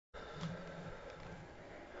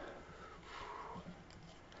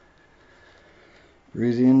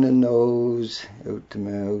Breathe in the nose, out the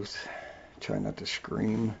mouth. Try not to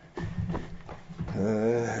scream.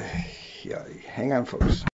 Yeah, hang on,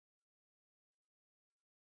 folks.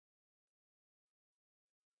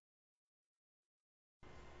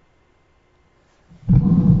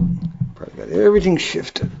 Probably got everything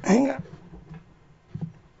shifted. Hang on.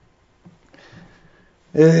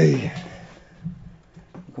 Hey,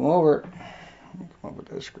 come over. Come over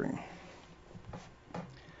to the screen.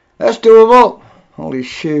 That's doable. Holy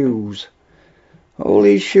shoes.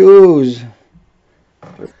 Holy shoes.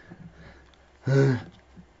 I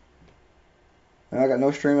got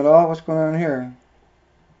no stream at all. What's going on here?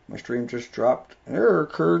 My stream just dropped. Error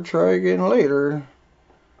occurred. Try again later.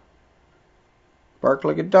 Bark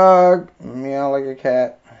like a dog. Meow like a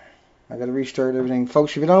cat. I gotta restart everything.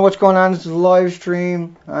 Folks, if you don't know what's going on, this is a live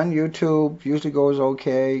stream on YouTube. Usually goes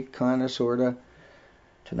okay. Kinda, sorta.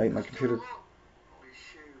 Tonight my computer...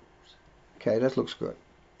 Okay, that looks good.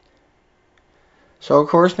 So, of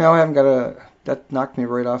course, now I haven't got a... That knocked me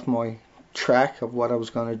right off my track of what I was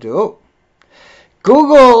going to do.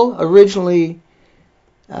 Google originally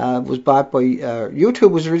was bought by... YouTube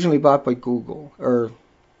was originally bought by Google, or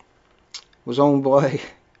was owned by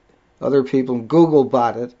other people. Google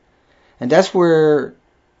bought it. And that's where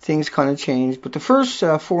things kind of changed. But the first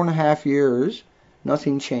 4.5 years,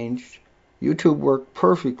 nothing changed. YouTube worked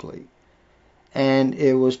perfectly. And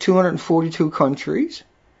it was 242 countries,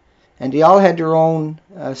 and they all had their own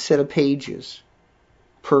set of pages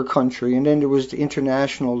per country, and then there was the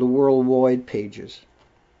international, the worldwide pages.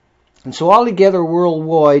 And so altogether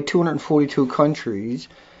worldwide, 242 countries,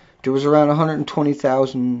 there was around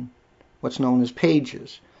 120,000 what's known as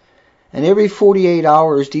pages. And every 48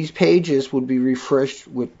 hours, these pages would be refreshed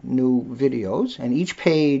with new videos, and each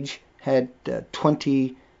page had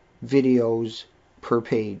 20 videos per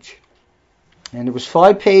page. And there was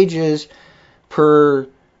 5 pages per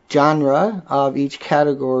genre of each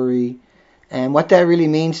category. And what that really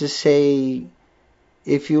means is, say,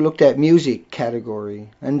 if you looked at music category.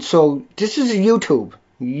 And so this is YouTube.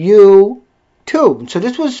 YouTube. So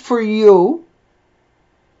this was for you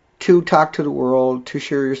to talk to the world, to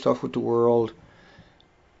share your stuff with the world.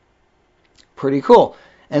 Pretty cool.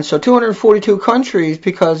 And so 242 countries,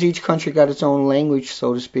 because each country got its own language,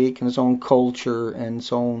 so to speak, and its own culture and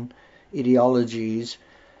its own ideologies.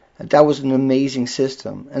 That was an amazing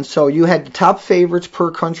system. And so you had the top favorites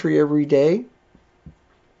per country every day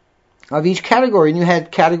of each category. And you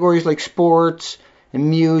had categories like sports and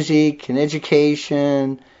music and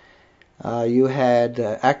education. You had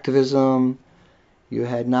activism. You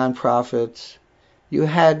had nonprofits. You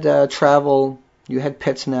had travel. You had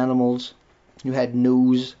pets and animals. You had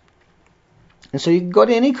news. And so you could go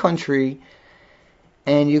to any country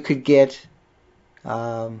and you could get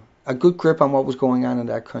a good grip on what was going on in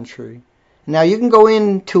that country. Now you can go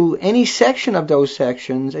into any section of those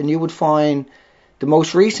sections and you would find the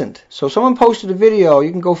most recent. So if someone posted a video,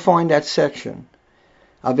 you can go find that section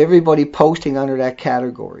of everybody posting under that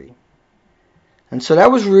category. And so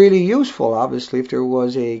that was really useful, obviously, if there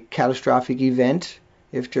was a catastrophic event,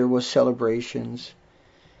 if there was celebrations,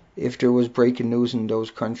 if there was breaking news in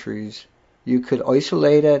those countries. You could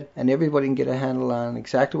isolate it and everybody can get a handle on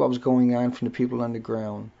exactly what was going on from the people on the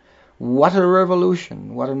ground. What a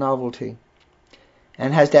revolution. What a novelty.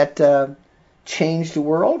 And has that changed the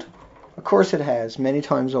world? Of course it has, many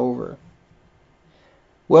times over.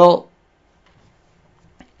 Well,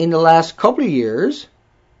 in the last couple of years,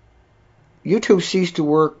 YouTube ceased to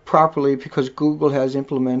work properly because Google has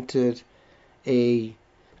implemented a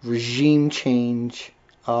regime change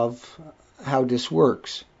of how this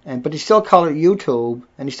works. But they still call it YouTube,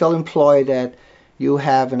 and they still imply that you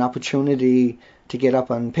have an opportunity to get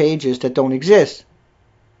up on pages that don't exist.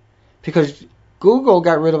 Because Google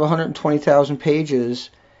got rid of 120,000 pages,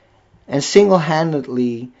 and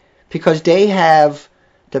single-handedly, because they have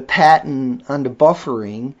the patent on the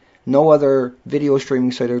buffering, no other video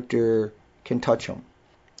streaming site out there can touch them.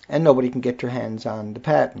 And nobody can get their hands on the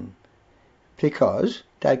patent, because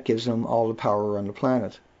that gives them all the power on the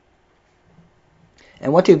planet.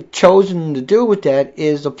 And what they've chosen to do with that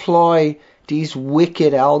is apply these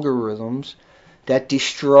wicked algorithms that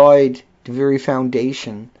destroyed the very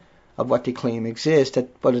foundation of what they claim exists.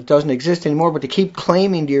 But it doesn't exist anymore, but they keep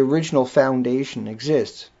claiming the original foundation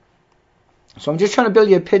exists. So I'm just trying to build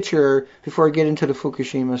you a picture before I get into the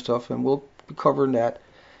Fukushima stuff, and we'll be covering that.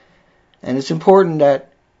 And it's important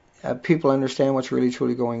that people understand what's really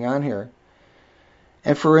truly going on here.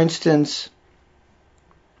 And for instance,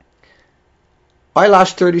 I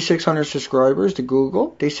lost 3,600 subscribers to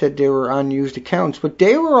Google. They said they were unused accounts, but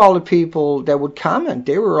they were all the people that would comment.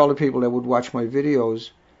 They were all the people that would watch my videos.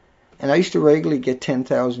 and I used to regularly get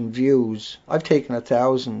 10,000 views. I've taken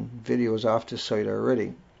 1,000 videos off this site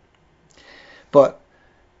already. But,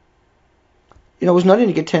 you know, it was nothing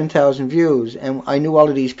to get 10,000 views, and I knew all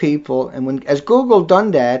of these people, and as Google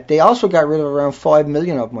done that, they also got rid of around 5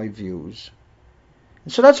 million of my views.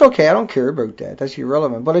 And so that's okay, I don't care about that, that's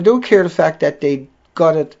irrelevant. But I do care the fact that they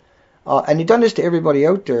got it, and they done this to everybody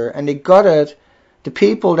out there, and they got it, the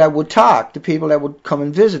people that would talk, the people that would come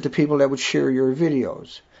and visit, the people that would share your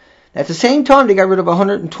videos. At the same time, they got rid of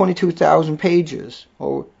 122,000 pages,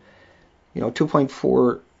 or, you know,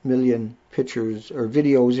 2.4 million pictures or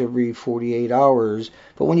videos every 48 hours.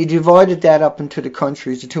 But when you divided that up into the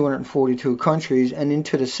countries, the 242 countries, and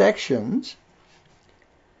into the sections,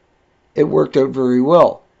 it worked out very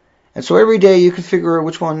well. And so every day you could figure out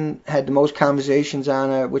which one had the most conversations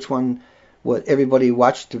on it, which one what everybody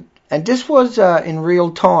watched. And this was in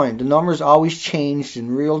real time. The numbers always changed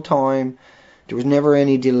in real time. There was never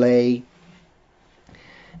any delay.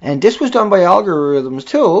 And this was done by algorithms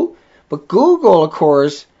too. But Google, of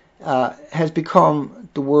course, has become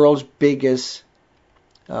the world's biggest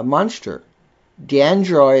monster. The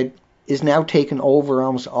Android is now taking over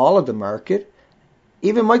almost all of the market.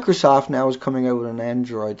 Even Microsoft now is coming out with an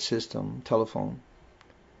Android system, telephone.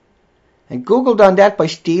 And Google done that by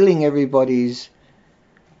stealing everybody's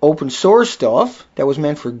open source stuff that was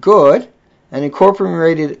meant for good and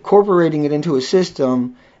incorporating it into a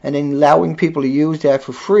system and then allowing people to use that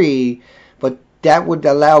for free. But that would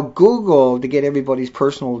allow Google to get everybody's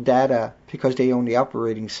personal data because they own the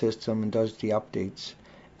operating system and does the updates.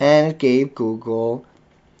 And it gave Google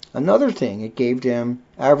another thing. It gave them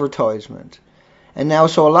advertisement. And now,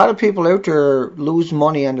 so a lot of people out there lose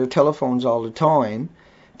money on their telephones all the time.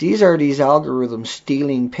 These are these algorithms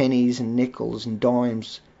stealing pennies and nickels and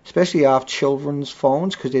dimes, especially off children's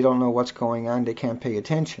phones because they don't know what's going on. They can't pay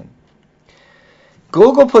attention.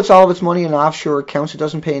 Google puts all of its money in offshore accounts. It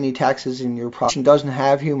doesn't pay any taxes in your profit. It doesn't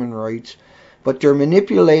have human rights, but they're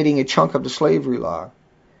manipulating a chunk of the slavery law.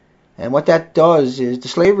 And what that does is the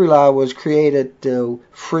slavery law was created to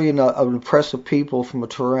free an oppressive people from a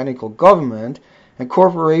tyrannical government. And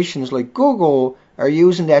corporations like Google are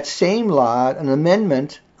using that same law, an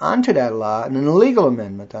amendment onto that law, and an illegal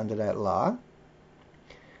amendment onto that law,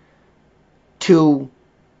 to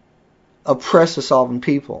oppress the sovereign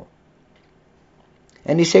people.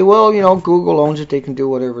 And they say, well, you know, Google owns it, they can do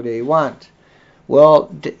whatever they want.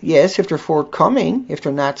 Well, yes, if they're forthcoming, if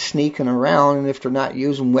they're not sneaking around, and if they're not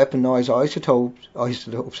using weaponized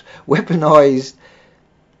weaponized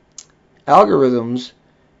algorithms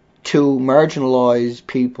to marginalize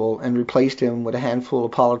people and replace them with a handful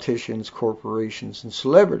of politicians, corporations, and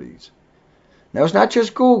celebrities. Now, it's not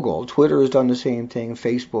just Google. Twitter has done the same thing.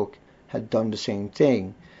 Facebook had done the same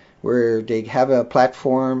thing, where they have a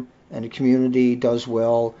platform and the community does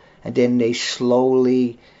well, and then they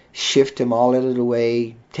slowly shift them all out of the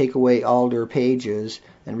way, take away all their pages,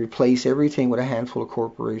 and replace everything with a handful of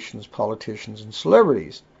corporations, politicians, and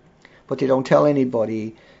celebrities. But they don't tell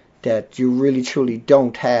anybody that you really truly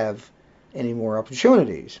don't have any more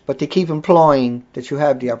opportunities. But they keep implying that you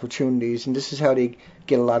have the opportunities, and this is how they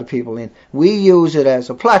get a lot of people in. We use it as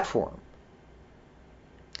a platform.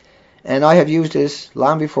 And I have used this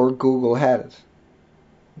long before Google had it,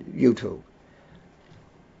 YouTube.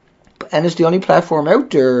 And it's the only platform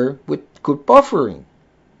out there with good buffering.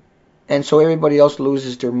 And so everybody else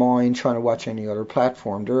loses their mind trying to watch any other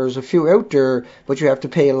platform. There's a few out there, but you have to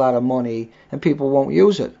pay a lot of money, and people won't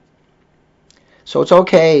use it. So it's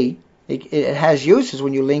okay. It has uses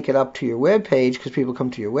when you link it up to your web page because people come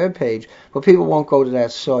to your web page, but people won't go to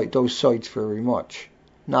that site, those sites very much.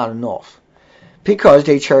 Not enough. Because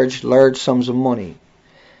they charge large sums of money.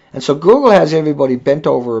 And so Google has everybody bent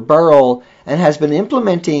over a barrel and has been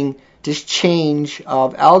implementing this change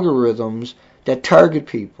of algorithms that target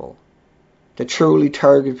people, that truly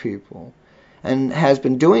target people, and has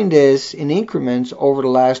been doing this in increments over the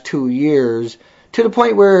last 2 years to the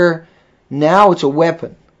point where now it's a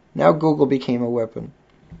weapon. Now Google became a weapon.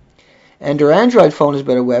 And their Android phone has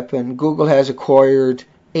been a weapon. Google has acquired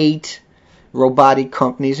 8 robotic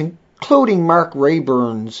companies, including Mark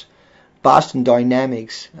Rayburn's Boston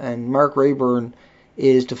Dynamics. And Mark Rayburn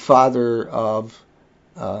is the father of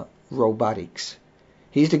robotics.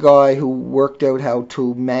 He's the guy who worked out how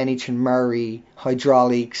to manage and marry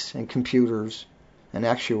hydraulics and computers and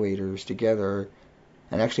actuators together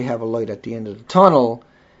and actually have a light at the end of the tunnel.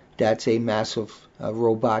 That's a massive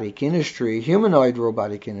robotic industry, humanoid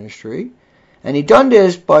robotic industry. And he done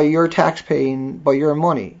this by your taxpaying, by your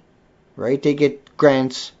money, right? They get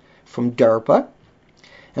grants from DARPA.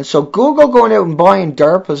 And so Google going out and buying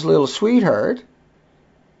DARPA's little sweetheart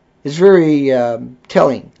is very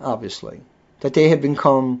telling, obviously, that they have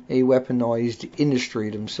become a weaponized industry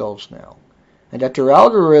themselves now, and that their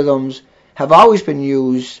algorithms have always been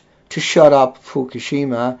used to shut up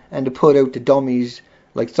Fukushima and to put out the dummies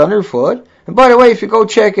like Thunderfoot. And by the way, if you go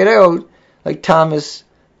check it out, like Thomas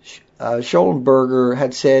Schollenberger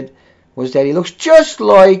had said, was that he looks just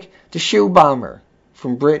like the shoe bomber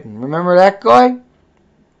from Britain. Remember that guy?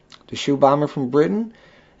 The shoe bomber from Britain?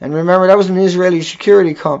 And remember, that was an Israeli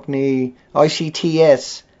security company,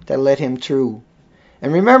 ICTS, that let him through.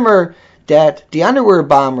 And remember that the underwear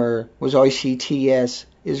bomber was ICTS,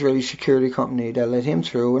 Israeli security company, that let him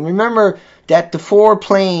through. And remember that the three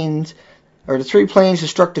planes that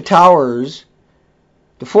struck the towers,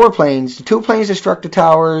 the two planes that struck the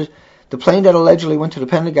towers, the plane that allegedly went to the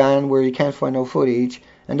Pentagon where you can't find no footage,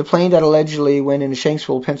 and the plane that allegedly went into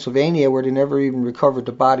Shanksville, Pennsylvania, where they never even recovered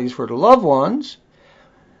the bodies for the loved ones,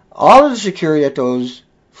 all of the security at those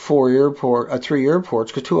three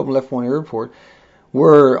airports, because two of them left one airport,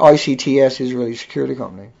 were ICTS, Israeli security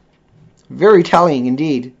company. Very telling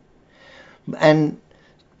indeed.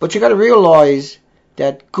 But you got to realize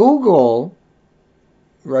that Google,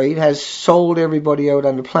 right, has sold everybody out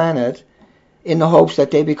on the planet in the hopes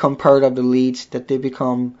that they become part of the elites, that they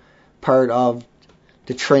become part of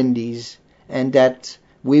the trendies, and that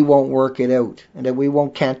we won't work it out, and that we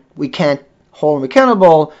can't hold them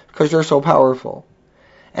accountable because they're so powerful.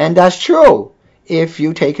 And that's true if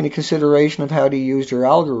you take into consideration of how they use their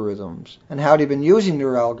algorithms and how they've been using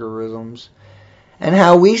their algorithms, and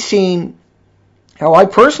how I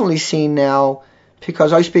personally seen now,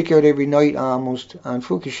 because I speak out every night almost on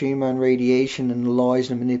Fukushima and radiation and the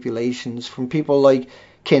lies and manipulations from people like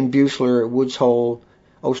Ken Buesler at Woods Hole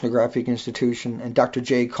Oceanographic Institution and Dr.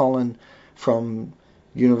 Jay Cullen from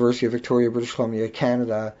University of Victoria, British Columbia,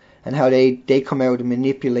 Canada, and how they come out and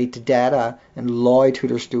manipulate the data and lie to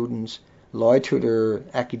their students, lie to their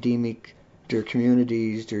their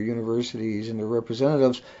communities, their universities, and their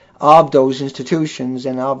representatives of those institutions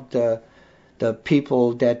and of the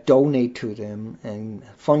people that donate to them and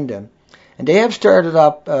fund them. And they have started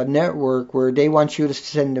up a network where they want you to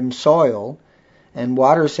send them soil and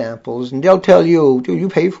water samples, and they'll tell you, you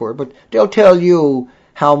pay for it, but they'll tell you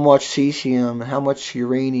how much cesium, how much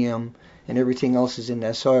uranium, and everything else is in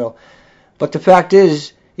that soil. But the fact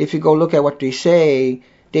is, if you go look at what they say,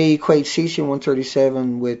 they equate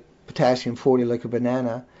cesium-137 with potassium-40 like a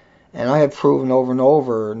banana. And I have proven over and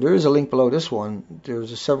over, and there is a link below this one,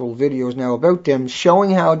 there's several videos now about them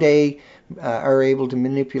showing how they are able to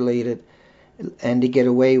manipulate it and to get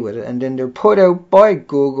away with it. And then they're put out by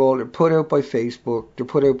Google, they're put out by Facebook, they're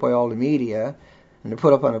put out by all the media, and they're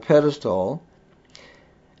put up on a pedestal,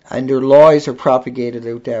 and their lies are propagated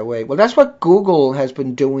out that way. Well, that's what Google has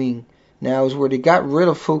been doing now, is where they got rid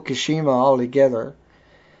of Fukushima altogether.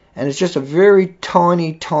 And it's just a very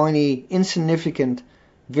tiny, insignificant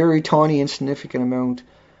amount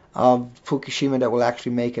of Fukushima that will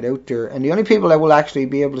actually make it out there. And the only people that will actually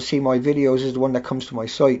be able to see my videos is the one that comes to my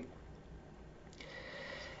site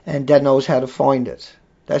and that knows how to find it.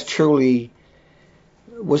 That's truly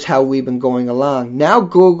was how we've been going along. Now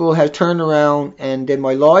Google has turned around, and then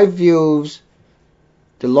my live views,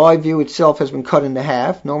 the live view itself has been cut into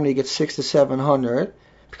half. Normally you get 600 to 700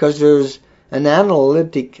 because there's an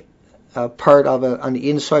analytic part of it on the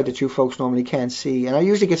inside that you folks normally can't see. And I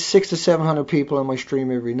usually get 600 to 700 people on my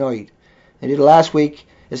stream every night. And the last week,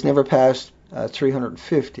 it's never passed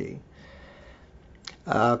 350.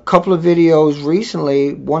 A couple of videos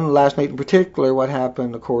recently, one last night in particular, what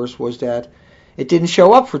happened, of course, was that it didn't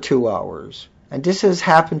show up for 2 hours. And this has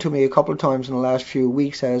happened to me a couple of times in the last few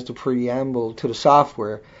weeks as the preamble to the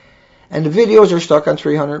software. And the videos are stuck on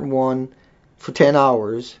 301 for 10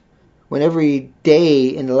 hours. When every day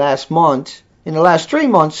in the last 3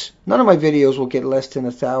 months, none of my videos will get less than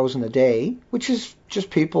 1,000 a day, which is just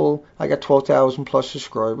people, I got 12,000 plus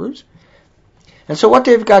subscribers. And so what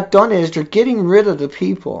they've got done is they're getting rid of the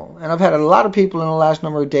people. And I've had a lot of people in the last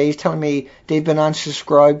number of days telling me they've been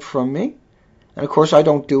unsubscribed from me. And of course I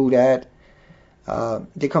don't do that.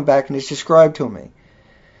 They come back and they subscribe to me.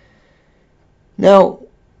 Now,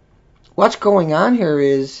 what's going on here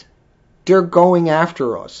is they're going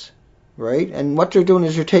after us. Right? And what they're doing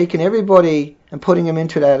is they're taking everybody and putting them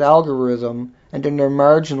into that algorithm, and then they're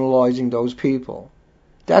marginalizing those people.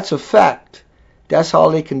 That's a fact. That's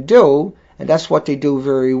all they can do, and that's what they do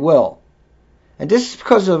very well. And this is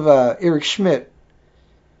because of Eric Schmidt.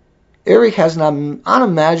 Eric has an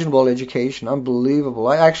unimaginable education, unbelievable.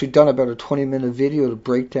 I actually done about a 20-minute video to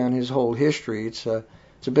break down his whole history. It's a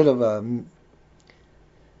bit of I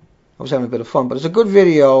was having a bit of fun, but it's a good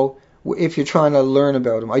video if you're trying to learn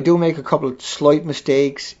about them. I do make a couple of slight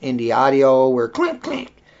mistakes in the audio where clink,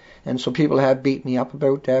 clink. And so people have beat me up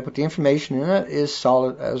about that. But the information in it is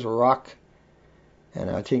solid as a rock. And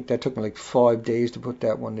I think that took me like 5 days to put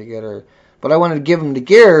that one together. But I wanted to give them the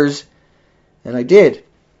gears, and I did.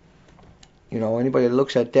 You know, anybody that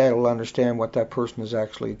looks at that will understand what that person is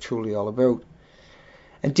actually truly all about.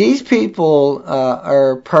 And these people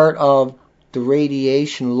are part of the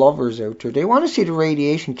radiation lovers out there. They want to see the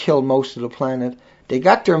radiation kill most of the planet. They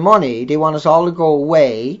got their money. They want us all to go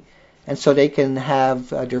away, and so they can have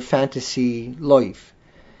their fantasy life.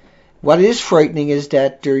 What is frightening is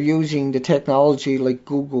that they're using the technology like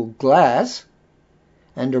Google Glass,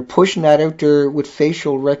 and they're pushing that out there with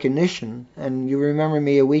facial recognition. And you remember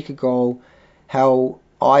me a week ago how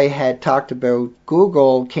I had talked about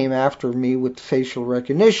Google came after me with facial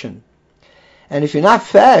recognition. And if you're not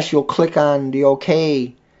fast, you'll click on the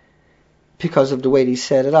OK because of the way they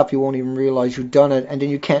set it up. You won't even realize you've done it, and then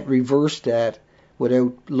you can't reverse that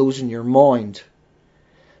without losing your mind.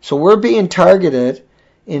 So we're being targeted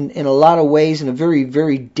in a lot of ways in a very,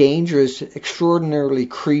 very dangerous, extraordinarily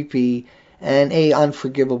creepy, and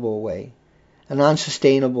unforgivable way, an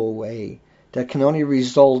unsustainable way that can only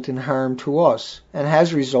result in harm to us, and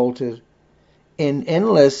has resulted in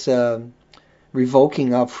endless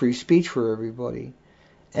revoking of free speech for everybody.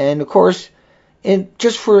 And of course, in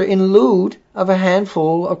lieu of a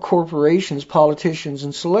handful of corporations, politicians,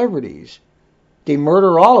 and celebrities. They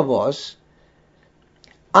murder all of us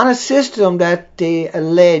on a system that they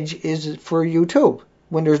allege is for YouTube,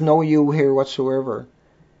 when there's no you here whatsoever.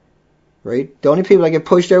 Right? The only people that get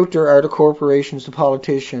pushed out there are the corporations, the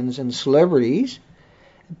politicians, and the celebrities,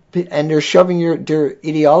 and they're shoving their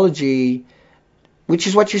ideology, which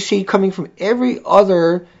is what you see coming from every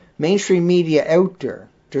other mainstream media out there.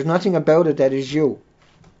 There's nothing about it that is you.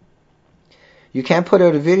 You can't put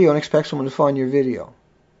out a video and expect someone to find your video.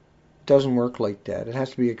 It doesn't work like that. It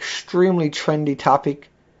has to be an extremely trendy topic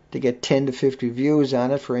to get 10 to 50 views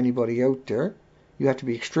on it for anybody out there. You have to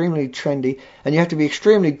be extremely trendy, and you have to be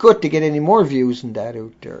extremely good to get any more views than that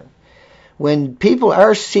out there. When people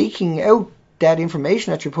are seeking out that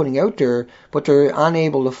information that you're putting out there, but they're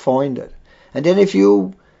unable to find it. And then if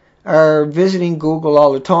you are visiting Google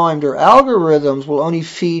all the time, their algorithms will only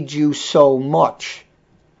feed you so much.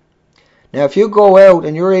 Now, if you go out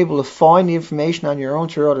and you're able to find the information on your own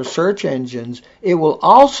through other search engines, it will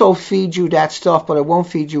also feed you that stuff, but it won't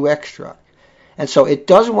feed you extra. And so it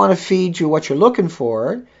doesn't want to feed you what you're looking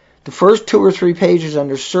for. The first 2 or 3 pages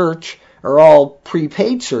under search are all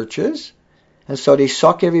prepaid searches. And so they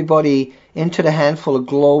suck everybody into the handful of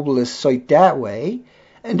globalists site that way.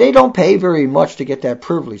 And they don't pay very much to get that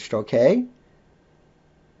privileged, okay?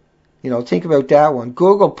 You know, think about that one.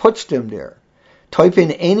 Google puts them there. Type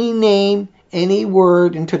in any name, any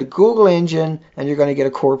word into the Google engine, and you're going to get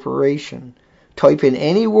a corporation. Type in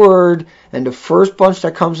any word, and the first bunch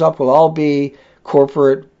that comes up will all be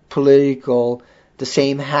corporate, political, the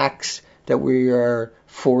same hacks that we are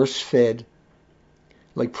force-fed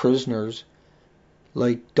like prisoners,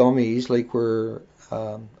 like dummies, like we're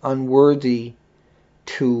unworthy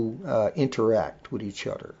to interact with each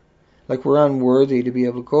other. Like we're unworthy to be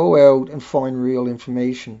able to go out and find real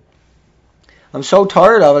information. I'm so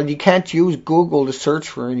tired of it. You can't use Google to search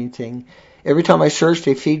for anything. Every time I search,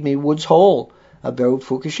 they feed me Woods Hole about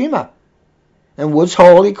Fukushima. And Woods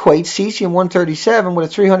Hole equates cesium-137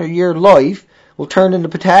 with a 300-year life will turn into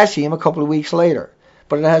potassium a couple of weeks later.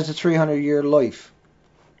 But it has a 300-year life.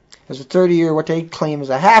 It has a 30-year, what they claim is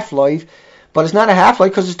a half-life, but it's not a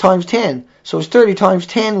half-life because it's times 10. So it's 30 times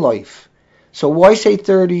 10 life. So why say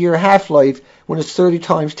 30-year half-life when it's 30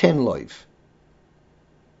 times 10 life?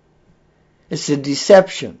 It's a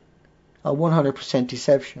deception, a 100%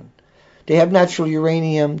 deception. They have natural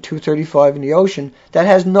uranium-235 in the ocean. That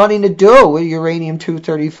has nothing to do with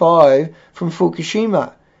uranium-235 from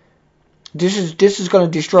Fukushima. This is going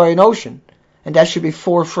to destroy an ocean. And that should be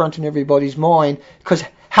forefront in everybody's mind, because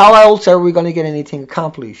how else are we going to get anything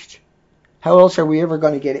accomplished? How else are we ever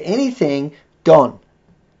going to get anything done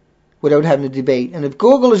without having a debate? And if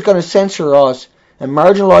Google is going to censor us and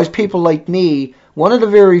marginalize people like me, one of the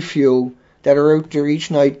very few that are out there each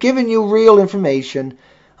night giving you real information,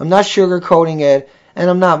 I'm not sugarcoating it, and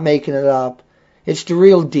I'm not making it up. It's the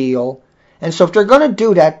real deal. And so if they're going to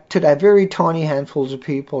do that to that very tiny handfuls of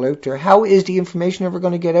people out there, how is the information ever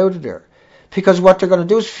going to get out of there? Because what they're going to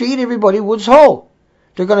do is feed everybody Woods Hole.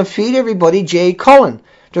 They're going to feed everybody Jay Cullen.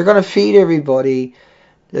 They're going to feed everybody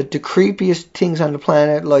the creepiest things on the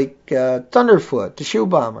planet like Thunderfoot, the shoe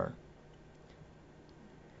bomber.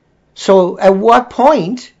 So at what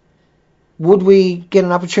point would we get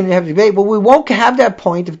an opportunity to have a debate? Well, we won't have that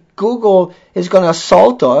point if Google is going to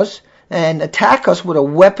assault us and attack us with a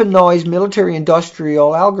weaponized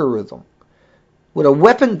military-industrial algorithm. With a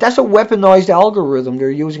weapon, that's a weaponized algorithm they're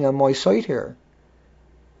using on my site here.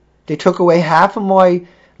 They took away half of my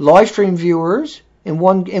live stream viewers in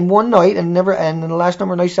one night, and in the last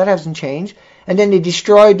number of nights that hasn't changed. And then they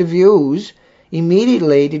destroyed the views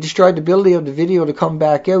immediately. They destroyed the ability of the video to come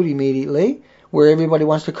back out immediately, where everybody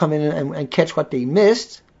wants to come in and catch what they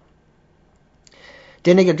missed.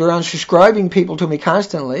 Then they get around subscribing people to me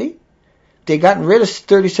constantly. They gotten rid of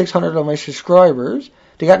 3,600 of my subscribers.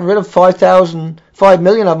 They gotten rid of 5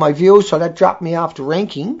 million of my views, so that dropped me off the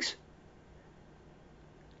rankings.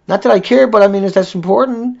 Not that I care, but I mean, if that's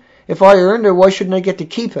important, if I earned it, why shouldn't I get to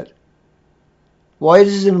keep it? Why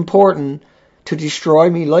is it important to destroy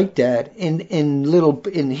me like that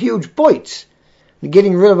in huge bites?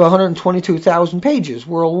 Getting rid of 122,000 pages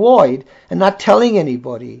worldwide and not telling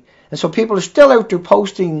anybody. And so people are still out there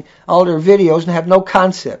posting all their videos and have no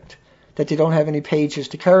concept that they don't have any pages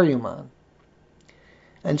to carry them on.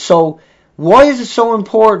 And so why is it so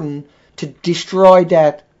important to destroy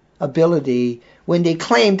that ability when they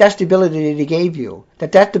claim that's the ability they gave you?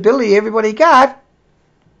 That's the ability everybody got.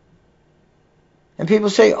 And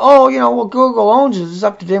people say, oh, well, Google owns it. It's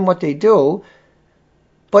up to them what they do.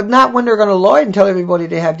 But not when they're going to lie and tell everybody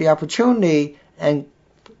they have the opportunity and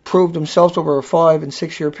prove themselves over a 5 and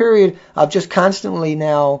 6 year period of just constantly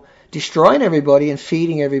now destroying everybody and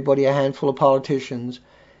feeding everybody a handful of politicians,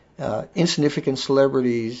 insignificant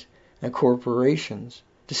celebrities, and corporations.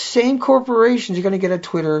 The same corporations you're going to get at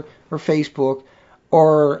Twitter or Facebook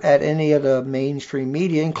or at any of the mainstream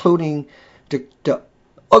media, including the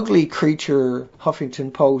ugly creature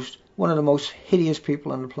Huffington Post, one of the most hideous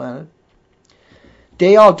people on the planet.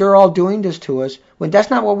 They're all doing this to us when that's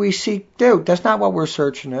not what we seek out. That's not what we're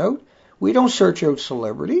searching out. We don't search out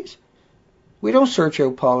celebrities. We don't search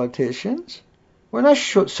out politicians. We're not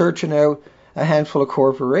searching out a handful of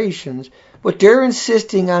corporations. But they're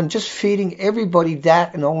insisting on just feeding everybody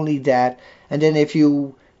that and only that. And then if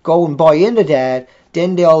you go and buy into that,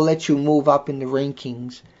 then they'll let you move up in the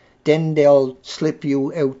rankings. Then they'll slip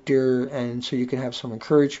you out there and so you can have some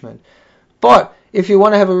encouragement. But if you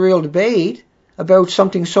want to have a real debate about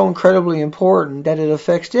something so incredibly important that it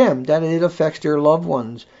affects them, that it affects their loved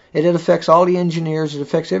ones, it affects all the engineers, it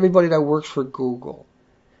affects everybody that works for Google,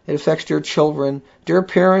 it affects their children, their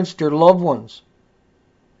parents, their loved ones,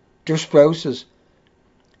 their spouses.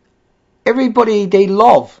 Everybody they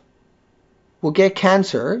love will get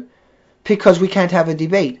cancer because we can't have a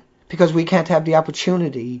debate, because we can't have the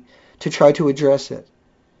opportunity to try to address it.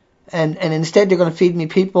 And instead they're going to feed me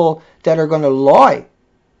people that are going to lie.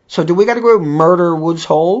 So do we got to go murder Woods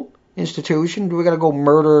Hole institution? Do we got to go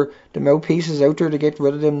murder the mouthpieces out there to get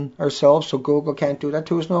rid of them ourselves so Google can't do that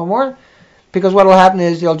to us no more? Because what will happen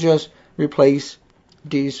is they'll just replace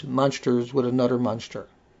these monsters with another monster.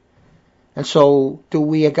 And so do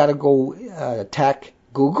we got to go attack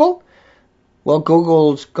Google? Well,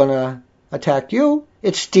 Google's going to attack you.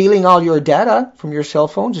 It's stealing all your data from your cell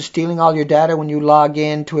phones. It's stealing all your data when you log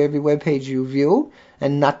in to every web page you view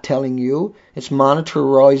and not telling you. It's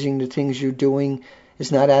monitorizing the things you're doing.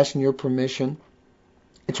 It's not asking your permission.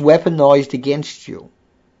 It's weaponized against you.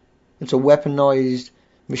 It's a weaponized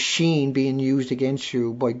machine being used against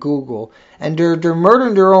you by Google. And they're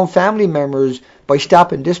murdering their own family members by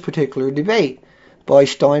stopping this particular debate, by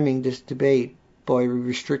stymieing this debate, by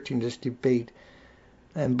restricting this debate,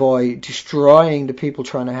 and by destroying the people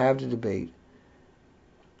trying to have the debate.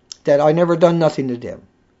 That I never done nothing to them.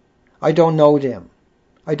 I don't know them.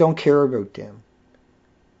 I don't care about them.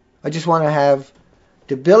 I just want to have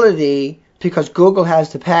the ability, because Google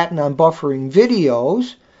has the patent on buffering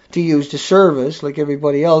videos, to use the service like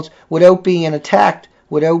everybody else without being attacked,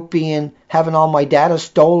 without having all my data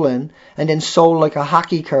stolen and then sold like a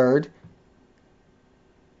hockey card,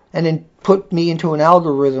 and then put me into an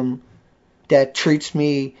algorithm that treats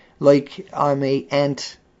me like I'm a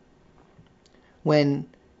ant. When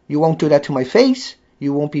you won't do that to my face,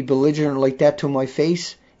 you won't be belligerent like that to my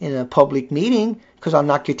face in a public meeting, because I'll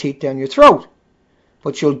knock your teeth down your throat.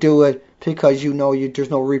 But you'll do it because you know there's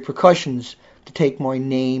no repercussions to take my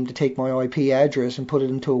name, to take my IP address and put it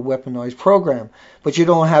into a weaponized program. But you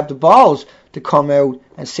don't have the balls to come out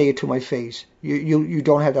and say it to my face. You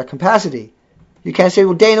don't have that capacity. You can't say,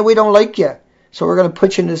 well, Dana, we don't like you, so we're going to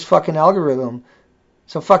put you in this fucking algorithm.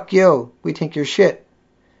 So fuck you. We think you're shit.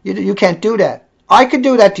 You can't do that. I could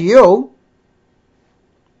do that to you,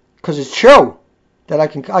 because it's true that I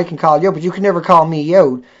can call you out, but you can never call me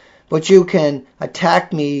out. But you can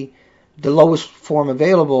attack me the lowest form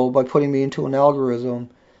available by putting me into an algorithm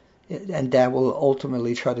and that will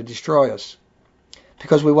ultimately try to destroy us.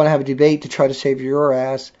 Because we want to have a debate to try to save your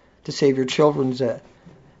ass, to save your children's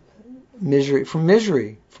misery,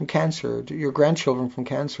 from cancer, your grandchildren from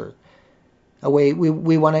cancer. We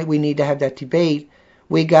need to have that debate.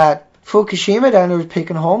 We got Fukushima down there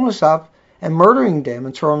picking homeless up and murdering them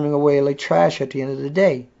and throwing them away like trash at the end of the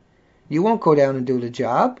day. You won't go down and do the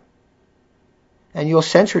job. And you'll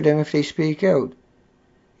censor them if they speak out.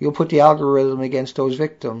 You'll put the algorithm against those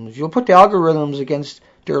victims. You'll put the algorithms against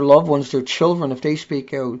their loved ones, their children, if they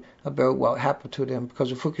speak out about what happened to them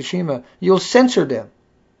because of Fukushima. You'll censor them.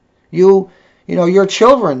 Your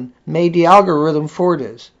children made the algorithm for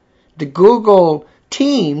this. The Google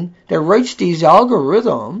team that writes these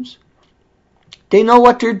algorithms, they know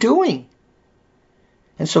what they're doing.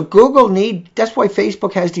 And so that's why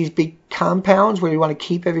Facebook has these big compounds where they want to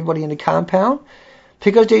keep everybody in the compound,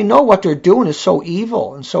 because they know what they're doing is so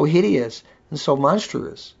evil and so hideous and so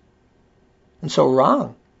monstrous and so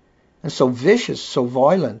wrong and so vicious, so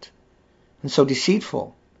violent and so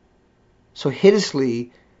deceitful, so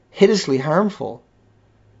hideously harmful.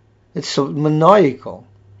 It's so maniacal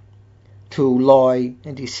to lie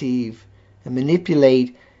and deceive and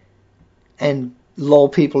manipulate and lull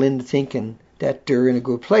people into thinking that they're in a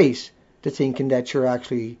good place, to thinking that you're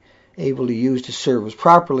actually able to use the service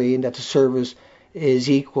properly and that the service is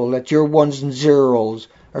equal, that your ones and zeros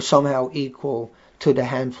are somehow equal to the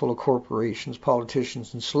handful of corporations,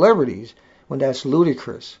 politicians, and celebrities, when that's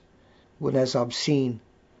ludicrous, when that's obscene.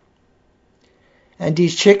 And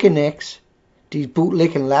these chicken necks, these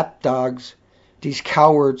bootlicking lapdogs, these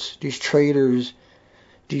cowards, these traitors,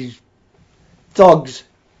 these thugs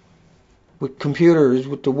with computers,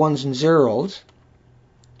 with the ones and zeros,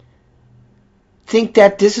 think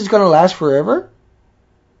that this is going to last forever?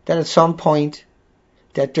 That at some point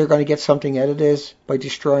that they're going to get something out of this by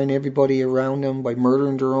destroying everybody around them, by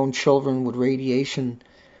murdering their own children with radiation,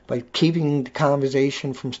 by keeping the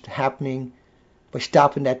conversation from happening, by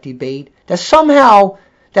stopping that debate, that somehow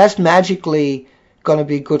that's magically going to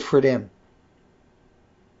be good for them.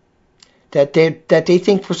 That they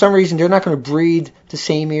think for some reason they're not going to breathe the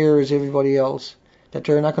same air as everybody else, that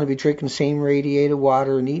they're not going to be drinking the same radiated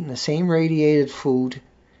water and eating the same radiated food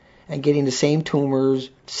and getting the same tumors,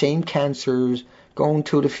 the same cancers, going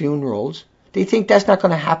to the funerals. They think that's not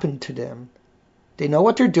going to happen to them. They know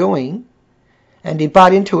what they're doing, and they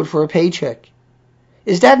bought into it for a paycheck.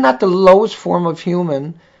 Is that not the lowest form of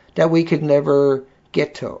human that we could never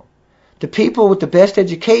get to? The people with the best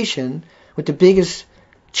education, with the biggest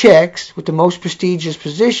checks, with the most prestigious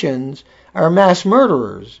positions, are mass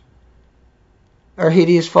murderers, are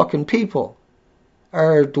hideous fucking people,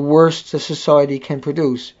 are the worst a society can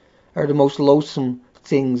produce, are the most loathsome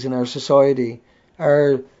things in our society,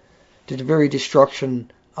 are the very destruction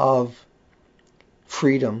of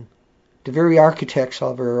freedom, the very architects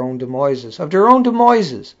of our own demises, of their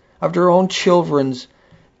own children's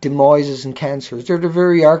demises and cancers. They're the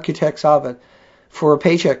very architects of it for a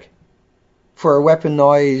paycheck, for a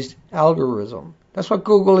weaponized algorithm. That's what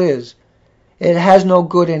Google is. It has no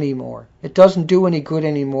good anymore. It doesn't do any good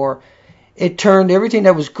anymore. It turned everything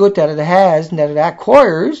that was good that it has and that it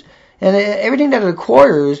acquires, and everything that it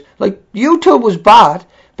acquires, like YouTube was bought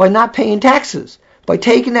by not paying taxes, by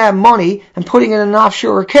taking that money and putting it in an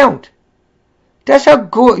offshore account. That's how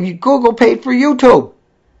Google paid for YouTube.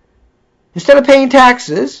 Instead of paying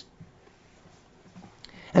taxes,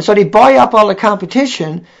 and so they buy up all the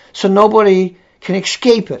competition so nobody can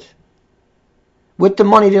escape it with the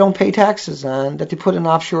money they don't pay taxes on that they put in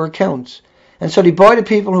offshore accounts. And so they buy the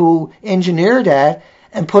people who engineer that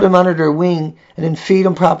and put them under their wing and then feed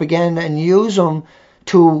them propaganda and use them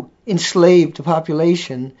to enslave the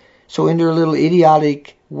population. So in their little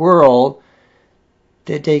idiotic world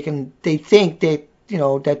that they think that,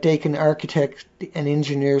 that they can architect and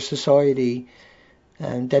engineer society,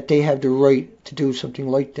 and that they have the right to do something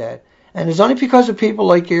like that. And it's only because of people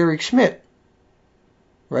like Eric Schmidt,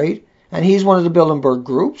 right? And he's one of the Bilderberg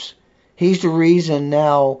groups. He's the reason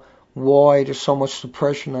now why there's so much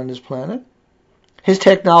suppression on this planet. His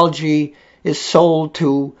technology is sold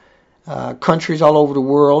to countries all over the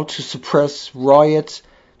world to suppress riots,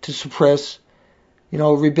 to suppress,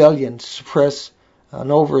 rebellion, to suppress an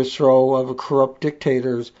overthrow of a corrupt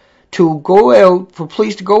dictators, for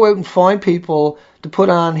police to go out and find people to put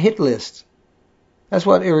on hit lists. That's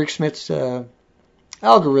what Eric Schmidt's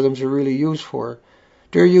algorithms are really used for.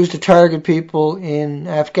 They're used to target people in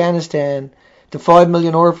Afghanistan, the 5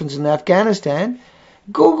 million orphans in Afghanistan.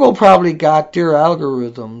 Google probably got their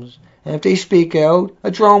algorithms, and if they speak out,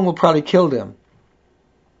 a drone will probably kill them.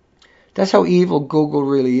 That's how evil Google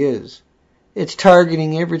really is. It's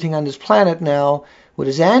targeting everything on this planet now with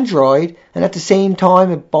his Android, and at the same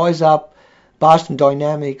time it buys up Boston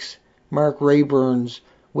Dynamics, Mark Rayburn's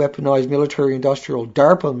weaponized military industrial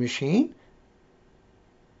DARPA machine,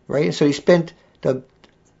 right? And so he spent the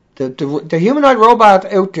humanoid robot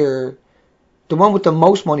out there, the one with the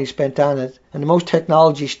most money spent on it and the most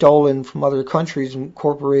technology stolen from other countries and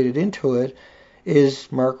incorporated into it,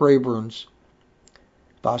 is Mark Rayburn's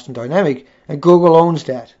Boston Dynamics, and Google owns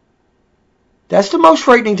that. That's the most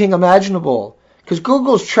frightening thing imaginable, because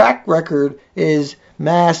Google's track record is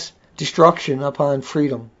mass destruction upon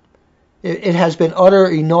freedom. It has been utter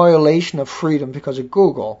annihilation of freedom because of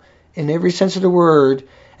Google, in every sense of the word,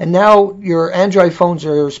 and now your Android phones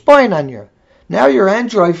are spying on you. Now your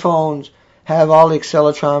Android phones have all the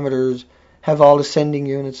accelerometers, have all the sending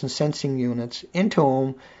units and sensing units into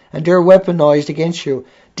them, and they're weaponized against you.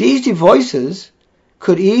 These devices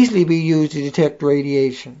could easily be used to detect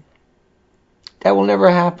radiation. That will never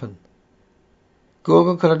happen.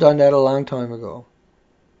 Google could have done that a long time ago.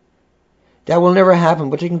 That will never happen,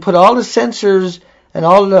 but they can put all the sensors and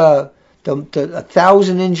all the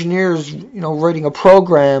 1,000 engineers, writing a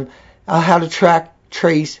program on how to track,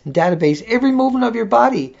 trace, and database every movement of your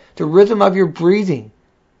body, the rhythm of your breathing,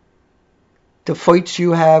 the fights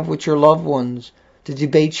you have with your loved ones, the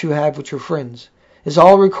debates you have with your friends. It's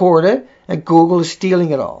all recorded, and Google is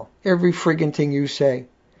stealing it all. Every friggin' thing you say.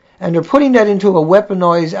 And they're putting that into a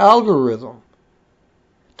weaponized algorithm.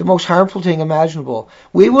 The most harmful thing imaginable.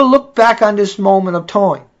 We will look back on this moment of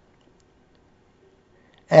time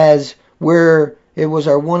as where it was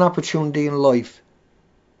our one opportunity in life,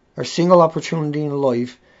 our single opportunity in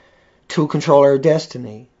life to control our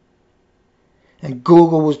destiny. And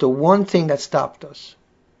Google was the one thing that stopped us.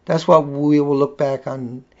 That's what we will look back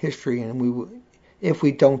on history, and if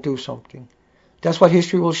we don't do something. That's what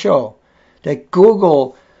history will show. That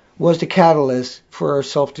Google was the catalyst for our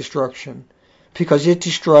self-destruction, because it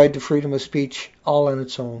destroyed the freedom of speech all on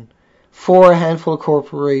its own. For a handful of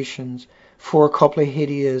corporations, for a couple of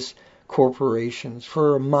hideous corporations,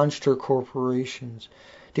 for monster corporations.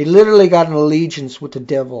 They literally got an allegiance with the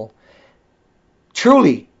devil,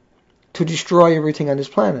 truly, to destroy everything on this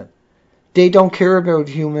planet. They don't care about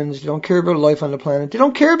humans, they don't care about life on the planet, they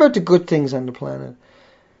don't care about the good things on the planet.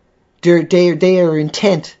 They are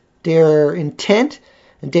intent. They are intent,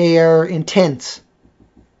 and they are intense.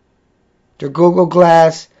 They're Google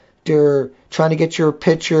Glass. They're trying to get your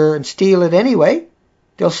picture and steal it anyway.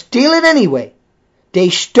 They'll steal it anyway. They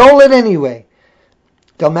stole it anyway.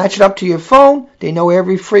 They'll match it up to your phone. They know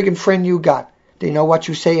every friggin' friend you got. They know what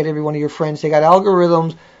you say at every one of your friends. They got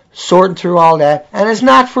algorithms sorting through all that, and it's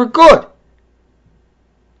not for good.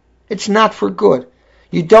 It's not for good.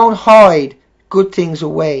 You don't hide good things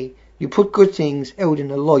away. You put good things out in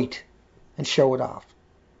the light and show it off.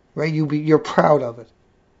 Right? You're proud of it.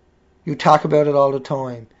 You talk about it all the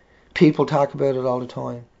time. People talk about it all the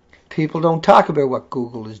time. People don't talk about what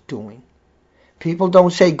Google is doing. People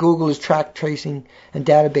don't say Google is track tracing and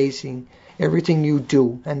databasing everything you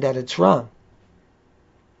do and that it's wrong.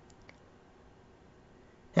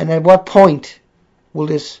 And at what point will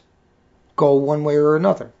this go one way or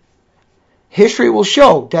another? History will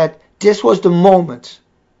show that this was the moment.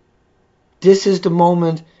 This is the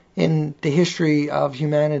moment in the history of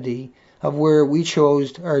humanity of where we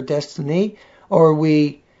chose our destiny, or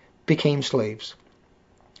we became slaves,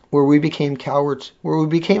 where we became cowards, where we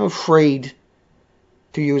became afraid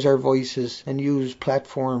to use our voices and use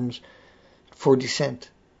platforms for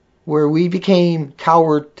dissent, where we became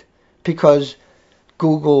coward because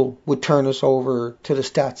Google would turn us over to the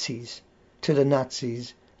Stasi's, to the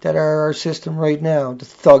Nazis that are our system right now, the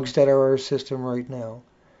thugs that are our system right now.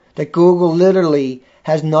 That Google literally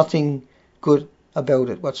has nothing good about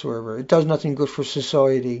it whatsoever. It does nothing good for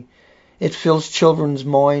society. It fills children's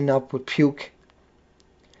mind up with puke.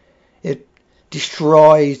 It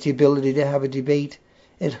destroys the ability to have a debate.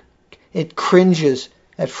 It cringes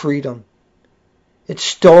at freedom. It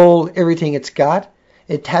stole everything it's got.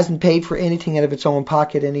 It hasn't paid for anything out of its own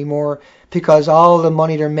pocket anymore, because all the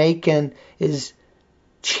money they're making is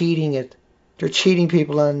cheating it. They're cheating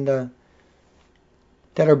people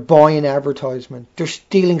that are buying advertisement. They're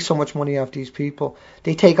stealing so much money off these people.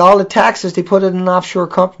 They take all the taxes, they put it in offshore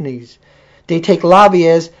companies. They take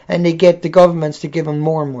lobbyists and they get the governments to give them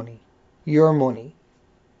more money. Your money.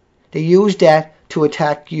 They use that to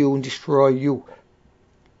attack you and destroy you.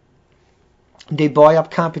 They buy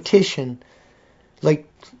up competition like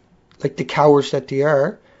the cowards that they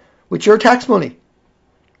are with your tax money.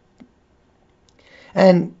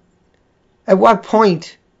 And at what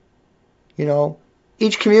point,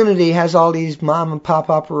 each community has all these mom and pop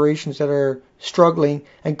operations that are struggling,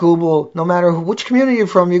 and Google, no matter which community you're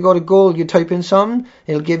from, you go to Google, you type in something,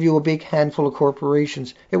 it'll give you a big handful of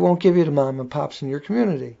corporations. It won't give you the mom and pops in your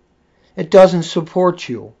community. It doesn't support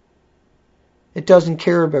you. It doesn't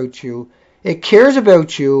care about you. It cares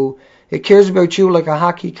about you. It cares about you like a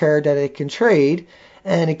hockey card that it can trade,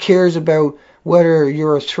 and it cares about whether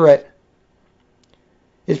you're a threat.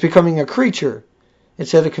 It's becoming a creature.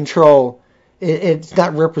 It's out of control. It's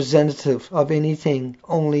not representative of anything,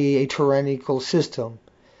 only a tyrannical system.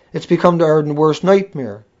 It's become our worst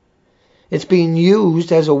nightmare. It's being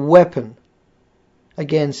used as a weapon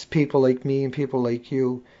against people like me and people like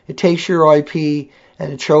you. It takes your IP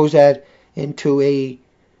and it throws that into a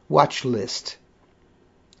watch list.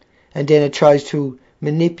 And then it tries to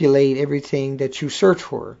manipulate everything that you search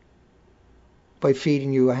for by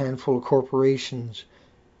feeding you a handful of corporations.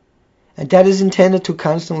 And that is intended to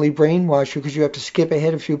constantly brainwash you, because you have to skip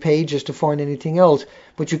ahead a few pages to find anything else.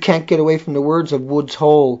 But you can't get away from the words of Woods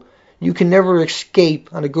Hole. You can never escape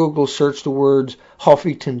on a Google search the words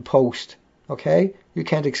Huffington Post. Okay? You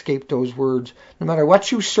can't escape those words. No matter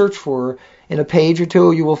what you search for, in a page or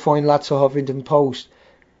two, you will find lots of Huffington Post.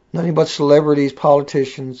 Nothing but celebrities,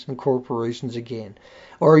 politicians, and corporations again.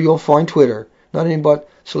 Or you'll find Twitter. Nothing but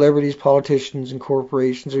celebrities, politicians, and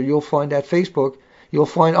corporations. Or you'll find that Facebook. You'll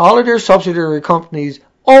find all of their subsidiary companies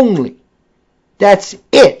only. That's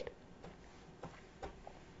it.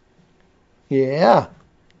 Yeah.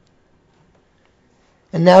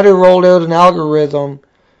 And now they rolled out an algorithm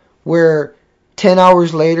where 10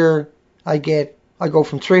 hours later I go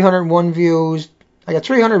from 301 views. I got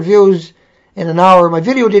 300 views in an hour. My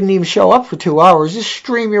video didn't even show up for 2 hours. This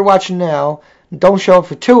stream you're watching now don't show up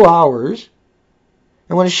for 2 hours.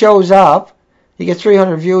 And when it shows up, you get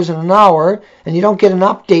 300 views in an hour, and you don't get an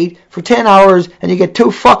update for 10 hours, and you get 2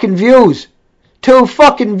 fucking views. 2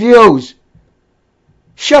 fucking views.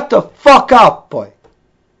 Shut the fuck up, boy.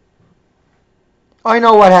 I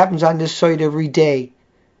know what happens on this site every day.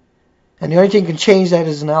 And the only thing that can change that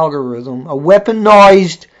is an algorithm. A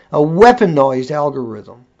weaponized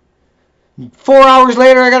algorithm. 4 hours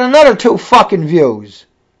later, I got another 2 fucking views.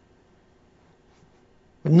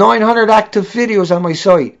 With 900 active videos on my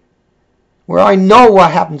site. Where I know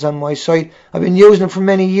what happens on my site. I've been using it for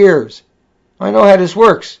many years. I know how this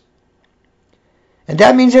works. And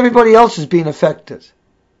that means everybody else is being affected.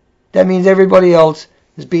 That means everybody else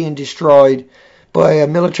is being destroyed by a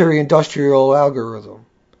military-industrial algorithm.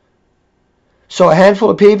 So a handful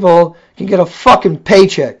of people can get a fucking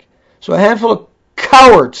paycheck. So a handful of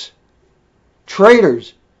cowards,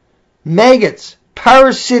 traitors, maggots,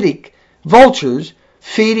 parasitic vultures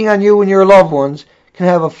feeding on you and your loved ones can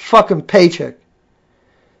have a fucking paycheck.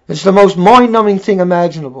 It's the most mind-numbing thing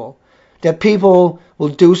imaginable, that people will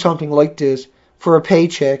do something like this for a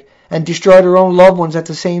paycheck and destroy their own loved ones at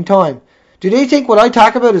the same time. Do they think what I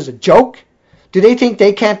talk about is a joke? Do they think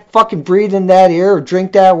they can't fucking breathe in that air or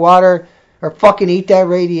drink that water or fucking eat that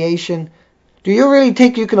radiation? Do you really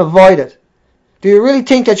think you can avoid it? Do you really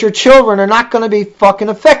think that your children are not going to be fucking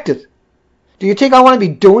affected? Do you think I want to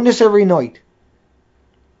be doing this every night?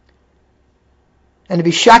 And to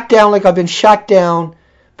be shot down like I've been shot down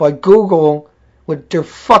by Google with their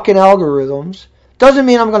fucking algorithms doesn't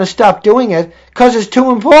mean I'm going to stop doing it, because it's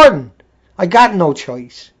too important. I got no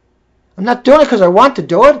choice. I'm not doing it because I want to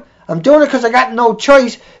do it. I'm doing it because I got no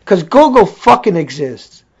choice, because Google fucking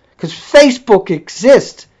exists. Because Facebook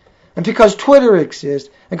exists. And because Twitter exists.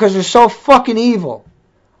 And because they're so fucking evil.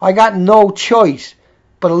 I got no choice.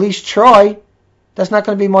 But at least try. That's not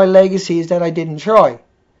going to be my legacy, is that I didn't try.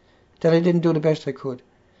 That I didn't do the best I could.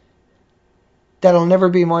 That'll never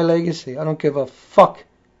be my legacy. I don't give a fuck.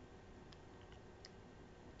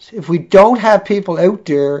 If we don't have people out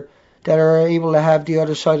there that are able to have the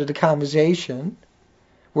other side of the conversation,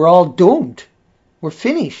 we're all doomed. We're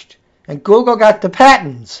finished. And Google got the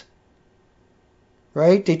patents.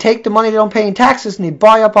 Right? They take the money they don't pay in taxes and they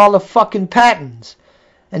buy up all the fucking patents.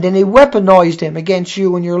 And then they weaponize them against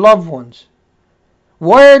you and your loved ones.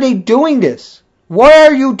 Why are they doing this? Why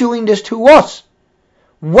are you doing this to us?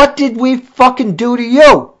 What did we fucking do to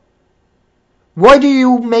you? Why do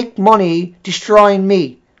you make money destroying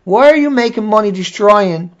me? Why are you making money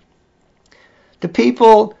destroying the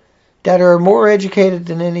people that are more educated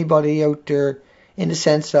than anybody out there in the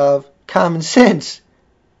sense of common sense?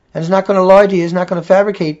 And it's not going to lie to you, it's not going to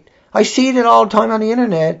fabricate. I see it all the time on the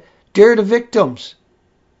internet. They're the victims.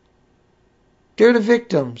 They're the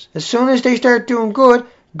victims. As soon as they start doing good,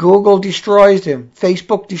 Google destroys them.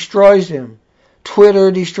 Facebook destroys them.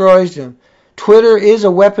 Twitter destroys them. Twitter is a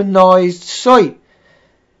weaponized site.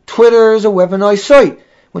 Twitter is a weaponized site.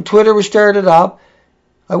 When Twitter was started up,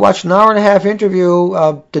 I watched an hour and a half interview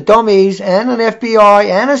of the dummies and an FBI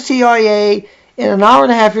and a CIA in an hour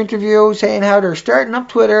and a half interview saying how they're starting up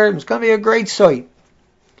Twitter and it's going to be a great site.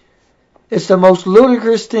 It's the most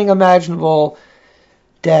ludicrous thing imaginable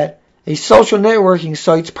that a social networking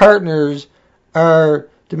site's partners are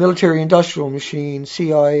the military-industrial machine,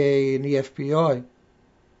 CIA, and the FBI.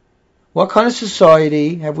 What kind of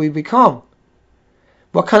society have we become?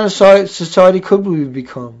 What kind of society could we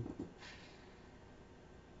become?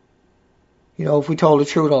 You know, if we told the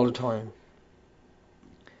truth all the time.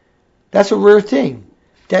 That's a rare thing.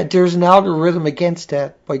 That there's an algorithm against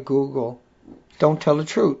that by Google. Don't tell the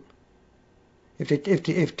truth.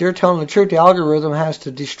 If they're telling the truth, the algorithm has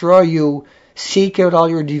to destroy you, seek out all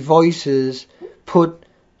your devices, put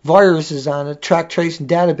viruses on it, track, trace, and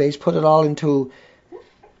database, put it all into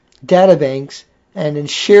databanks, and then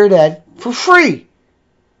share that for free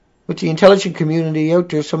with the intelligent community out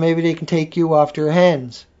there so maybe they can take you off their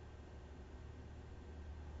hands.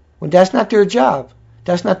 When that's not their job,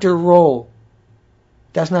 that's not their role,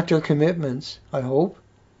 that's not their commitments, I hope.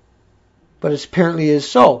 But it apparently is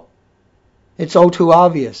so. It's all too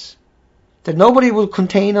obvious that nobody will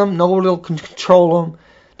contain them, nobody will control them.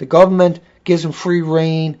 The government gives them free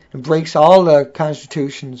rein and breaks all the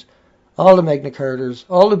constitutions, all the Magna Cartas,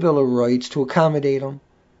 all the Bill of Rights to accommodate them.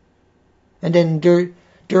 And then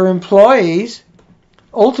their employees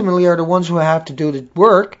ultimately are the ones who have to do the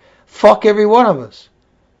work. Fuck every one of us.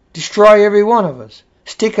 Destroy every one of us.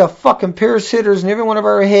 Stick a fucking pair of scissors in every one of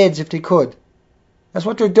our heads if they could. That's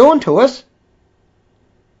what they're doing to us.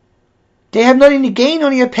 They have nothing to gain,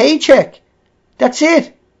 only a paycheck. That's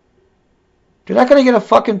it. They're not going to get a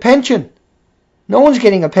fucking pension. No one's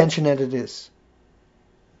getting a pension out of this.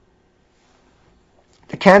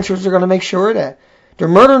 The cancers are going to make sure of that. They're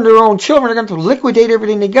murdering their own children. They're going to liquidate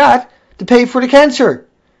everything they got to pay for the cancer.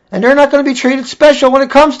 And they're not going to be treated special when it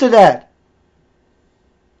comes to that.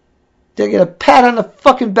 They get a pat on the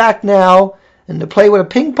fucking back now and to play with a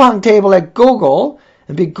ping pong table at Google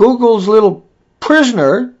and be Google's little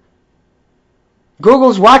prisoner.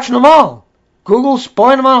 Google's watching them all. Google's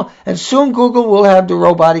spoiling them all. And soon Google will have the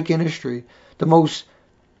robotic industry. This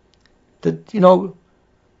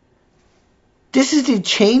is the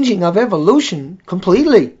changing of evolution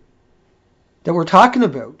completely that we're talking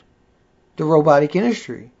about. The robotic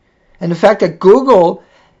industry. And the fact that Google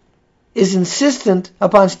is insistent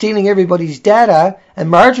upon stealing everybody's data and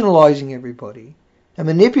marginalizing everybody and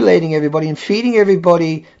manipulating everybody and feeding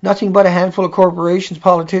everybody nothing but a handful of corporations,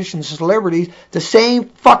 politicians, celebrities, the same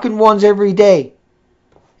fucking ones every day.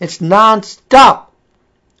 It's non-stop.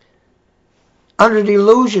 Under the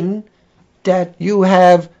illusion that you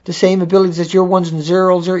have the same abilities as your ones and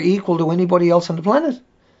zeros are equal to anybody else on the planet.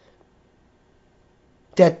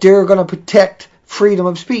 That they're going to protect freedom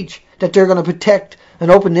of speech. That they're going to protect an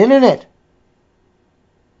open internet.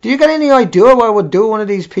 Do you got any idea what I would do one of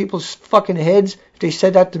these people's fucking heads if they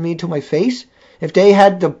said that to me to my face? If they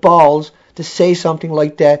had the balls to say something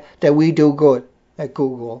like that we do good at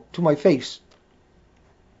Google to my face.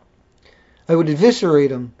 I would eviscerate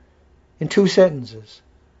them in 2 sentences.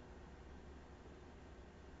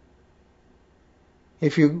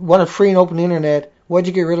 If you want a free and open internet, why'd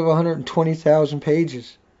you get rid of 120,000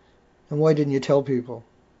 pages? And why didn't you tell people?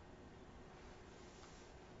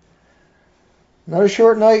 Another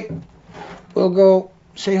short night. We'll go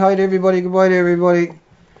say hi to everybody, goodbye to everybody.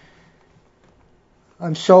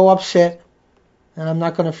 I'm so upset, and I'm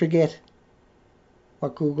not going to forget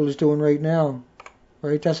what Google is doing right now.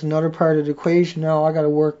 Right? That's another part of the equation now I got to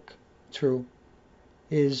work through.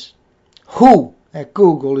 Is who at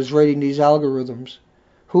Google is writing these algorithms?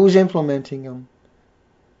 Who's implementing them?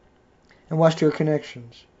 And what's their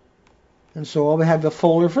connections? And so I'll have the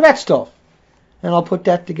folder for that stuff. And I'll put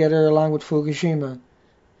that together along with Fukushima.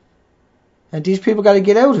 And these people got to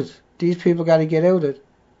get out it. These people got to get out it.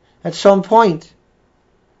 At some point,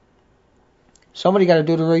 somebody got to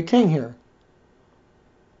do the right thing here.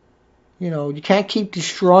 You know, you can't keep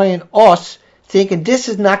destroying us thinking this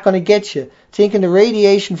is not going to get you. Thinking the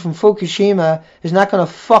radiation from Fukushima is not going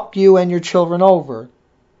to fuck you and your children over.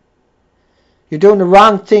 You're doing the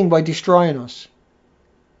wrong thing by destroying us.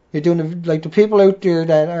 You're doing like the people out there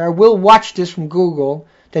that will watch this from Google,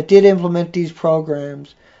 that did implement these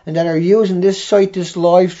programs, and that are using this site, this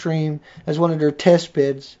live stream, as one of their test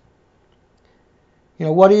beds. You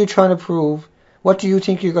know, what are you trying to prove? What do you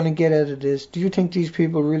think you're going to get out of this? Do you think these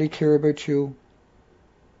people really care about you?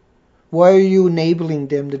 Why are you enabling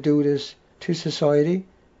them to do this to society?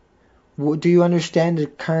 Do you understand the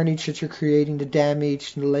carnage that you're creating, the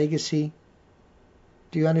damage, the legacy?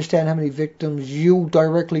 Do you understand how many victims you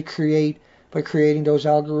directly create by creating those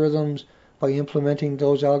algorithms, by implementing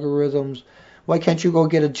those algorithms? Why can't you go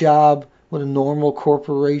get a job with a normal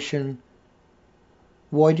corporation?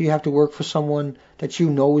 Why do you have to work for someone that you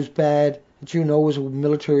know is bad, that you know is a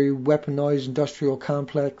military weaponized industrial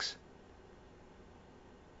complex?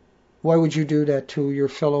 Why would you do that to your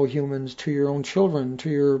fellow humans, to your own children, to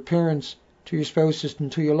your parents, to your spouses,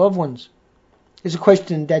 and to your loved ones? It's a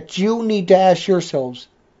question that you need to ask yourselves.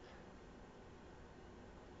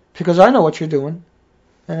 Because I know what you're doing,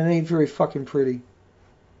 and it ain't very fucking pretty.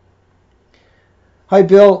 Hi,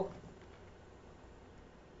 Bill.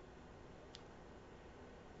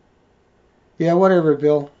 Yeah, whatever,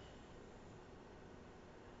 Bill.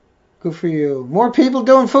 Good for you. More people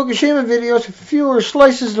doing Fukushima videos, fewer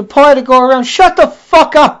slices of the pie to go around. Shut the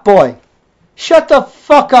fuck up, boy. Shut the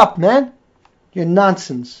fuck up, man. You're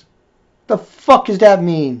nonsense. The fuck does that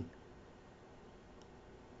mean?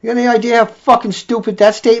 You got any idea how fucking stupid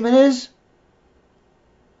that statement is?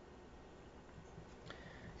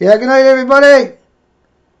 Yeah, good night, everybody.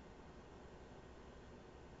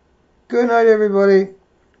 Good night, everybody.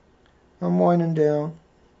 I'm winding down.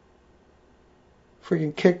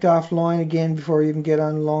 Freaking kicked offline again before I even get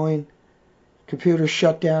online. Computer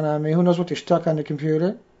shut down on me. Who knows what they're stuck on the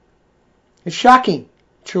computer? It's shocking.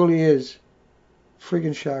 It truly is.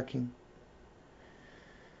 Freaking shocking.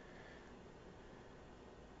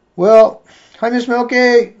 Well, hi, Miss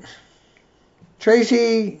Milky,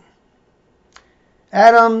 Tracy,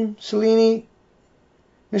 Adam, Selene,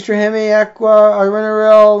 Mr. Hemi, Aqua,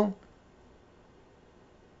 Irenarel,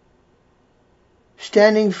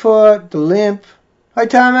 Standing Foot, The Limp. Hi,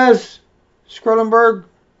 Thomas, Scrollenberg,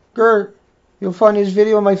 Gert. You'll find his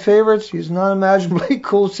video in my favorites. He's an unimaginably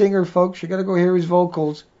cool singer, folks. You gotta go hear his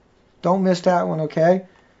vocals. Don't miss that one, okay?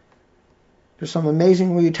 There's some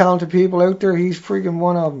amazingly talented people out there. He's freaking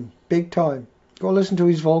one of them. Big time. Go listen to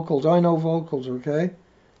his vocals. I know vocals, okay?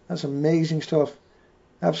 That's amazing stuff.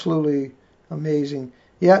 Absolutely amazing.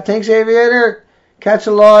 Yeah, thanks, Aviator. Cats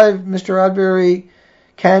Alive, Mr. Oddberry,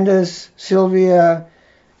 Candace, Sylvia,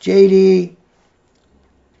 JD.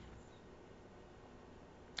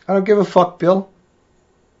 I don't give a fuck, Bill.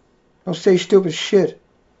 Don't say stupid shit.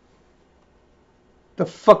 The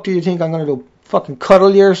fuck do you think I'm going to do? Fucking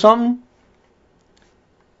cuddle you or something?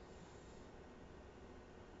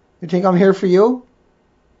 You think I'm here for you?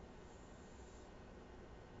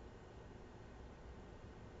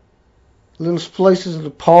 Little slices of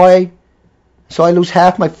the pie. So I lose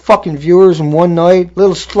half my fucking viewers in one night.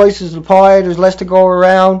 Little slices of the pie. There's less to go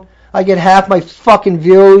around. I get half my fucking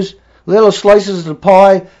views. Little slices of the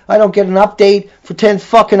pie. I don't get an update for 10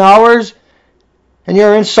 fucking hours. And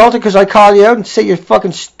you're insulted because I call you out and say you're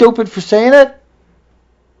fucking stupid for saying it?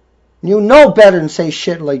 You know better than say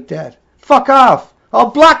shit like that. Fuck off.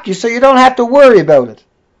 I'll block you so you don't have to worry about it.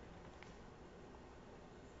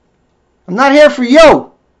 I'm not here for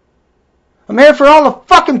you. I'm here for all the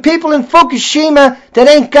fucking people in Fukushima that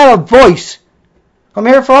ain't got a voice. I'm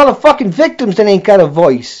here for all the fucking victims that ain't got a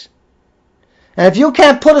voice. And if you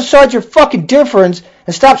can't put aside your fucking difference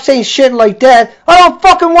and stop saying shit like that, I don't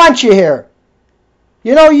fucking want you here.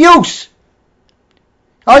 You're no use.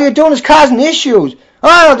 All you're doing is causing issues.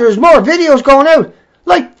 Oh, there's more videos going out.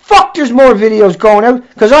 Like, fuck, there's more videos going out,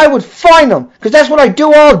 because I would find them, because that's what I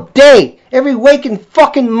do all day, every waking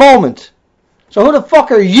fucking moment. So who the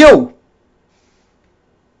fuck are you?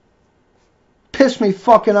 Piss me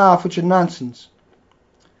fucking off with your nonsense.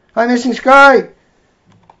 Hi, Missing Sky.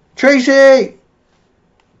 Tracy.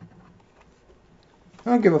 I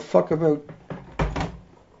don't give a fuck about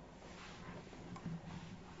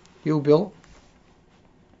you, Bill.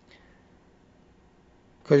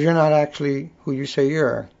 Because you're not actually who you say you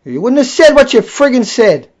are. You wouldn't have said what you friggin'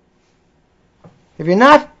 said. If you're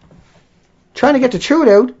not trying to get the truth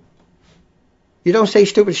out, you don't say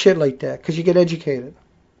stupid shit like that, because you get educated.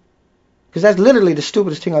 Because that's literally the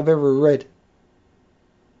stupidest thing I've ever read.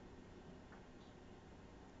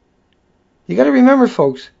 You got to remember,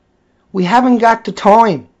 folks, we haven't got the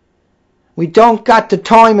time. We don't got the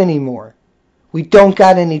time anymore. We don't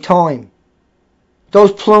got any time.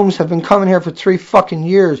 Those plumes have been coming here for 3 fucking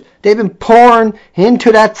years. They've been pouring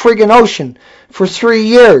into that friggin' ocean for 3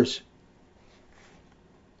 years.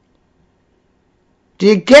 Do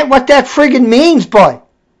you get what that friggin' means, boy?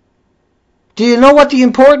 Do you know what the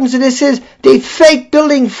importance of this is? They fake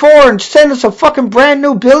building 4 and send us a fucking brand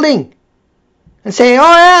new building. And say, oh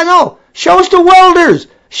yeah, no, show us the welders.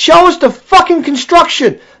 Show us the fucking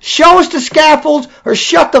construction. Show us the scaffolds or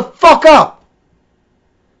shut the fuck up.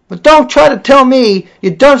 But don't try to tell me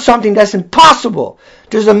you've done something that's impossible.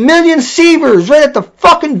 There's a million sievers right at the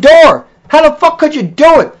fucking door. How the fuck could you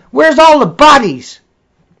do it? Where's all the bodies?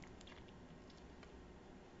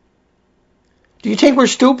 Do you think we're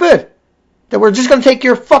stupid? That we're just going to take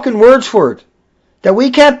your fucking words for it? That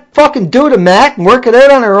we can't fucking do the math and work it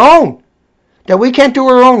out on our own? That we can't do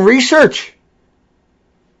our own research?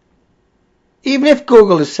 Even if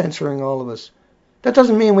Google is censoring all of us, that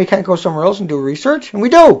doesn't mean we can't go somewhere else and do research. And we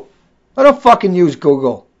do. I don't fucking use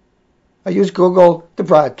Google. I use Google to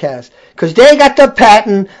broadcast. Because they got the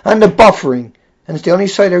patent on the buffering. And it's the only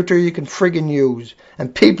site out there you can friggin' use.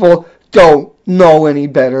 And people don't know any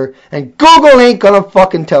better. And Google ain't gonna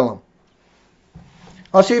fucking tell them.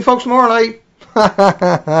 I'll see you folks tomorrow night.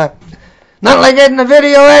 Not like getting the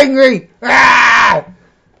video angry. Ah!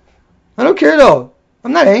 I don't care though.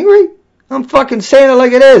 I'm not angry. I'm fucking saying it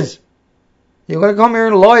like it is. You're going to come here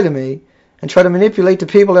and lie to me and try to manipulate the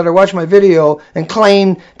people that are watching my video and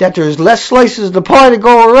claim that there's less slices of the pie to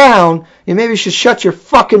go around. You maybe should shut your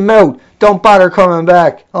fucking mouth. Don't bother coming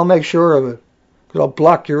back. I'll make sure of it. Because I'll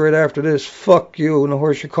block you right after this. Fuck you and the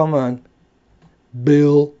horse you come on.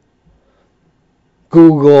 Bill,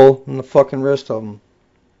 Google, and the fucking rest of them.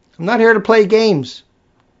 I'm not here to play games.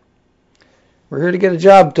 We're here to get a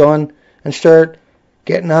job done and start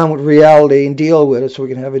getting on with reality and deal with it so we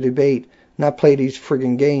can have a debate, not play these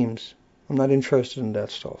friggin' games. I'm not interested in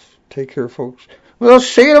that stuff. Take care, folks. We'll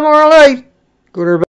see you tomorrow night. Good or bad.